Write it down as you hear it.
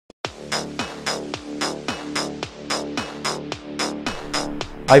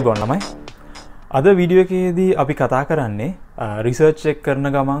අයිබෝන් ළමයි. අද වීඩියෝ එකේදී අපි කතා කරන්නේ රිසර්ච් එක කරන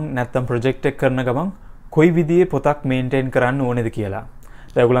ගමන් නැත්නම් ප්‍රොජෙක්ට් එක කරන ගමන් කොයි විදිහේ පොතක් මේන්ටේන් කරන්න ඕනේද කියලා.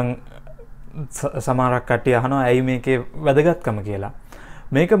 ඒගොල්ලන් සමහරක් කට්ටිය අහනවා ඇයි මේකේ වැදගත්කම කියලා.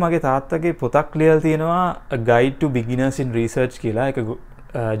 මේක මගේ තාත්තගේ පොතක් ලියලා තියෙනවා A Guide to Beginners in Research කියලා. ඒක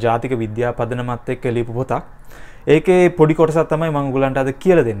ජාතික විද්‍යා පදනමත් එක්ක ලියපු පොතක්. ඒකේ පොඩි කොටසක් තමයි මම ඔයගලන්ට අද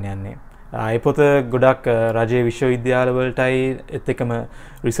කියලා දෙන්න යන්නේ. ඒ පොත ගොඩක් රජයේ විශ්වවිද්‍යාල වලටයි ඒත් එක්කම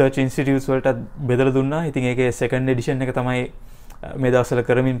රිසර්ච් ඉන්ස්ටිටියුට්ස් වලට බෙදලා දුන්නා. ඉතින් ඒකේ සෙකන්ඩ් එඩිෂන් එක තමයි මේ දවස්වල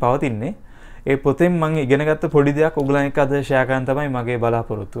කරමින් පවතින්නේ. ඒ පොතෙන් මම ඉගෙනගත්ත පොඩි දෙයක් ඔයගලන් එක්ක අද ෂෙයා කරන්න තමයි මගේ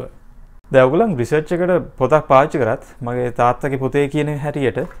බලාපොරොත්තුව. දැන් ඔයගලන් රිසර්ච් එකට පොතක් පාවිච්චි කරත් මගේ තාත්තගේ පොතේ කියන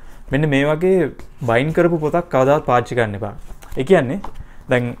හැටියට මෙන්න මේ වගේ බයින්ඩ් කරපු පොතක් කවදාවත් පාවිච්චි කරන්න එපා. ඒ කියන්නේ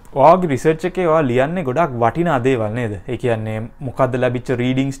දැන් ඔයාගේ රිසර්ච් එකේ ඔයා ලියන්නේ ගොඩක් වටිනා දේවල් නේද? ඒ කියන්නේ මොකද්ද ලැබිච්ච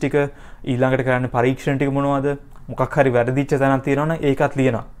රීඩින්ග්ස් ටික, ඊළඟට කරන්න පරීක්ෂණ ටික මොනවද? මොකක් හරි වැරදිච්ච තැනක් තියෙනවනම් ඒකත්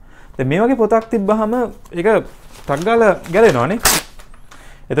ලියනවා. දැන් මේ වගේ පොතක් තිබ්බහම ඒක ටක් ගාලා ගැලෙනවනේ.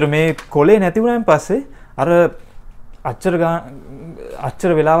 ඒතර මේ කොලේ නැති වුණාන් පස්සේ අර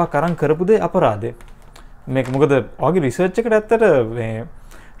අච්චර වෙලාවක් අරන් කරපු දේ අපරාධේ. මේක මොකද ඔයාගේ රිසර්ච් එකට ඇත්තට මේ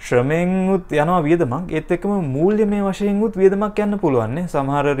ශ්‍රමයෙන් උත් යනවා වියදමක්, ඒත් එක්කම මූල්‍යමය වශයෙන් උත් වියදමක් යන්න පුළුවන් නේ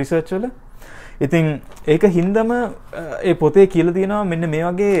සමහර රිසර්ච් වල. ඉතින් ඒක හින්දම ඒ පොතේ කියලා තියෙනවා මෙන්න මේ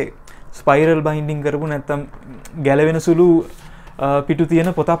වගේ ස්පයිරල් බයින්ඩින් කරපු නැත්තම් ගැලවෙන සුළු පිටු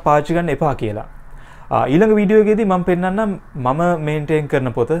තියෙන පොතක් පාවිච්චි කරන්න එපා කියලා. ඊළඟ වීඩියෝ එකේදී මම පෙන්නන්නම් මම මේන්ටේන්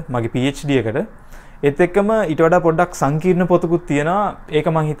කරන පොත මගේ PhD එකට. ඒත් එක්කම ඊට වඩා පොඩ්ඩක් සංකීර්ණ පොතකුත් තියෙනවා. ඒක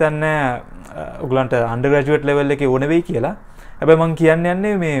මම හිතන්නේ ඔයගලන්ට අන්ඩර් ග්‍රැජුවේට් ලෙවල් එකේ ඕන වෙයි කියලා. හැබැයි මම කියන්න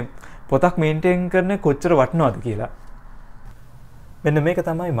යන්නේ මේ පොතක් මේන්ටේන් කරන කොච්චර වටිනවද කියලා. මෙන්න මේක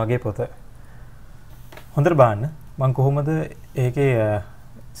තමයි මගේ පොත. හොඳට බලන්න මම කොහොමද ඒකේ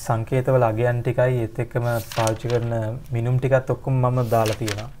සංකේතවල අගයන් ටිකයි ඒත් එක්කම පාවිච්චි කරන මිනුම් ටිකත් ඔක්කොම මම දාලා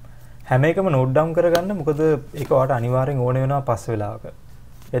තියෙනවා. හැම එකම නෝට් ඩවුන් කරගන්න. මොකද ඒක ඔයාලට අනිවාර්යෙන් ඕන වෙනවා පස් වෙලාවක.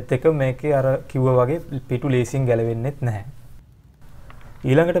 ඒත් එක්ක මේකේ අර කිව්වා වගේ පිටු ලේසියෙන් ගැලවෙන්නෙත් නැහැ.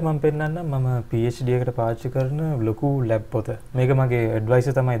 ඊළඟට මම පෙන්නන්නම් මම PhD එකට පාවිච්චි කරන ලොකු ලැබ් පොත. මේක මගේ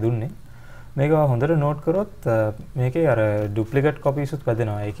ඇඩ්වයිසර් තමයි දුන්නේ. මේක හොඳට නෝට් කරොත් මේකේ අර ඩුප්ලිකේට් කොපීස් උත්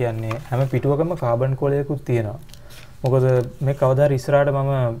වැදෙනවා. ඒ කියන්නේ හැම පිටුවකම කාබන් කොලයකුත් තියෙනවා. මොකද මේ කවදා හරි ඉස්සරහට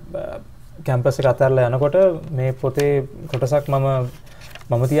මම කැම්පස් එක අතහැරලා යනකොට මේ පොතේ කොටසක්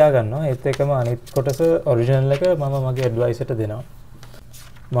මම තියාගන්නවා. ඒත් එක්කම අනිත් කොටස ඔරිජිනල් එක මම මගේ ඇඩ්වයිසර්ට දෙනවා.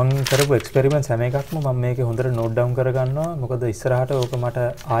 මම කරපු එක්ස්පෙරිමන්ට්ස් හැම එකක්ම මම මේකේ හොඳට නෝට් ඩවුන් කරගන්නවා. මොකද ඉස්සරහට ඕක මට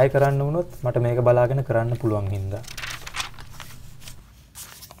ආයෙ කරන්න වුණොත් මට මේක බලාගෙන කරන්න පුළුවන් හින්දා.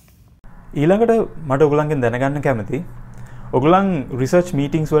 ඊළඟට මට ඔයගලන්ගෙන් දැනගන්න කැමතියි ඔයගලන් රිසර්ච්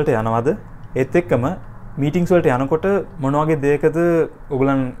මීටින්ග්ස් වලට යනවද? ඒත් එක්කම මීටින්ග්ස් වලට යනකොට මොන වගේ දෙයකද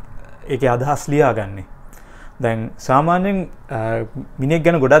ඔයගලන් ඒකේ අදහස් ලියාගන්නේ? දැන් සාමාන්‍යයෙන් මිනිහෙක්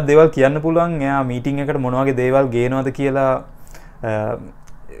ගැන ගොඩක් දේවල් කියන්න පුළුවන්. එයා මීටින් එකට මොන වගේ දේවල් ගේනවද කියලා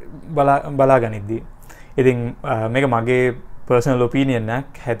බලාගනිද්දී. ඉතින් මේක මගේ පර්සනල් ඔපීනියන්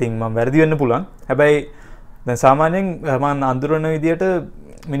එකක්. ඉතින් මම වැරදි වෙන්න පුළුවන්. හැබැයි දැන් සාමාන්‍යයෙන් මම අඳුරන විදියට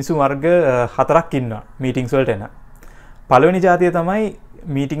මිනිස්සු වර්ග 4ක් ඉන්නවා මීටින්ග්ස් වලට එන. පළවෙනි જાතිය තමයි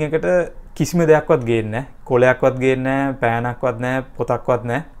මීටින් එකට කිසිම දෙයක්වත් ගේන්නේ නැහැ. කොලයක්වත් ගේන්නේ නැහැ, පෑනක්වත් නැහැ, පොතක්වත්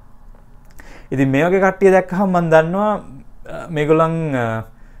නැහැ. ඉතින් මේ වගේ කට්ටිය දැක්කහම මම දන්නවා මේගොල්ලන්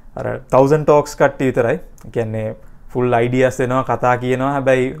අර 1000 talks කට්ටිය විතරයි. ඒ කියන්නේ full ideas දෙනවා, කතා කියනවා.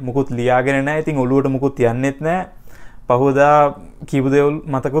 හැබැයි මුකුත් ලියාගෙන නැහැ. ඉතින් ඔළුවට මුකුත් යන්නෙත් නැහැ. පහුවදා කියපු දේවල්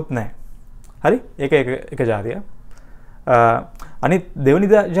මතකුත් නැහැ. හරි? ඒක එක જાතිය. අනිත් දෙවෙනි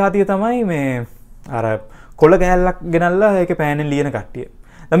જાතිය තමයි මේ අර කොළ කෑල්ලක් ගෙනල්ලා ඒකේ පෑනෙන් ලියන කට්ටිය.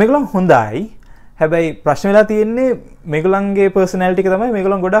 දැන් මේගොල්ලන් හොඳයි. හැබැයි ප්‍රශ්න වෙලා තියෙන්නේ මේගොල්ලන්ගේ පර්සනැලිටි එක තමයි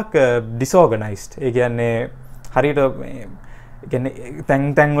මේගොල්ලන් ගොඩක් disorganized. ඒ කියන්නේ හරියට මේ කියන්නේ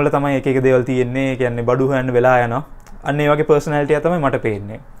තැන් වල තමයි එක එක දේවල් තියෙන්නේ. ඒ කියන්නේ බඩු හොයන්න වෙලා යනවා. අන්න ඒ වගේ පර්සනැලිටි එක තමයි මට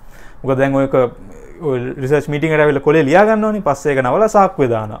පේන්නේ. මොකද දැන් ඔයක රිසර්ච් මීටින් එකට ආවිල්ලා කොලේ ලියා ගන්න ඕනේ. පස්සේ ඒක නවලා සාක්කුවේ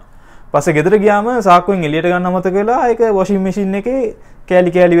දානවා. පස්සේ ගෙදර ගියාම සාක්කුවෙන් එළියට ගන්න අමතක වෙලා ඒක වොෂින් මැෂින් එකේ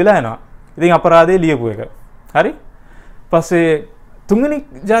කෑලි වෙලා යනවා. ඉතින් අපරාධේ ලියපු එක. හරි? පස්සේ තුන්වෙනි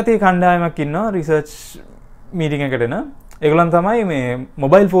જાතියේ කණ්ඩායමක් ඉන්නවා රිසර්ච් මීටින් එකට එන. ඒගොල්ලන් තමයි මේ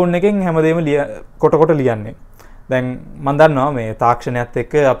මොබයිල් ෆෝන් එකෙන් හැමදේම කොට ලියන්නේ. දැන් මම දන්නවා මේ තාක්ෂණයත්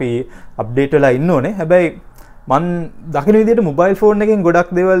එක්ක අපි අප්ඩේට් වෙලා ඉන්න ඕනේ. හැබැයි මම දකින විදිහට මොබයිල් ෆෝන් එකෙන් ගොඩක්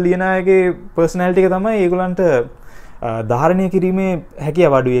දේවල් ලියන අයගේ පර්සනැලිටි එක තමයි ඒගොල්ලන්ට ධාරණය කිරීමේ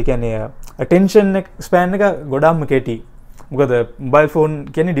හැකියාව අඩුයි. ඒ කියන්නේ attention span එක ගොඩක්ම කෙටි. මොකද මොබයිල් ෆෝන්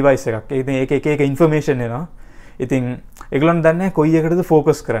කියන්නේ ඩිවයිස් එකක්. ඉතින් ඒක එක ඉන්ෆර්මේෂන් එනවා. ඉතින් ඒගොල්ලන් දන්නේ නැහැ කොයි එකටද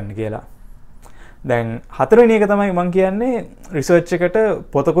ફોකස් කරන්න කියලා. දැන් හතරවෙනි එක තමයි මම කියන්නේ රිසර්ච් එකට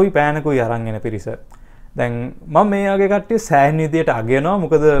පොතකුයි පෑනකුයි අරන් එන පිරිස. දැන් මම මේ වගේ කට්ටිය සෑහෙන විදියට අගයනවා.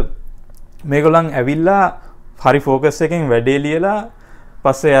 මොකද මේගොල්ලන් ඇවිල්ලා හරි ෆෝකස් එකෙන් වැඩේ ලියලා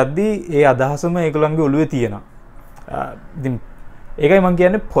පස්සේ යද්දී ඒ අදහසම ඒගොල්ලන්ගේ ඔළුවේ තියෙනවා. ඉතින් ඒකයි මම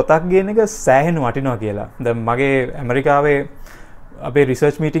කියන්නේ පොතක් ගේන එක සෑහෙන වටිනවා කියලා. දැන් මගේ ඇමරිකාවේ අපේ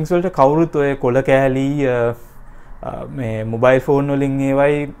රිසර්ච් මීටින්ග්ස් වලට කවුරුත් ඔය කොළ කෑලි මේ මොබයිල් ෆෝන් වලින්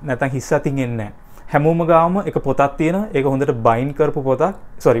ඒවයි නැත්නම් හිස් අතින් එන්නේ නැහැ. හැමෝම ගාම එක පොතක් තියෙනවා. ඒක හොඳට බයින්ඩ් කරපු පොතක්.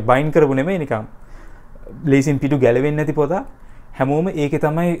 සෝරි බයින්ඩ් කරපු නෙමෙයි නිකන් ලේසින් පිටු ගැලවෙන්නේ නැති පොතක්. හැමෝම ඒකේ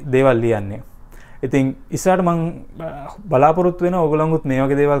තමයි දේවල් ලියන්නේ. ඉතින් ඉස්සරහට මම බලාපොරොත්තු වෙනවා ඔයගොල්ලන්ගුත් මේ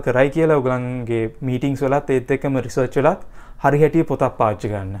වගේ දේවල් කරයි කියලා. ඔයගොල්ලන්ගේ මීටින්ග්ස් වලත් ඒත් එක්කම රිසර්ච් වලත් හරි හැටි පොතක්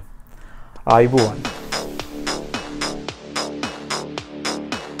පාවිච්චි කරන්න. ආයිබෝවන්.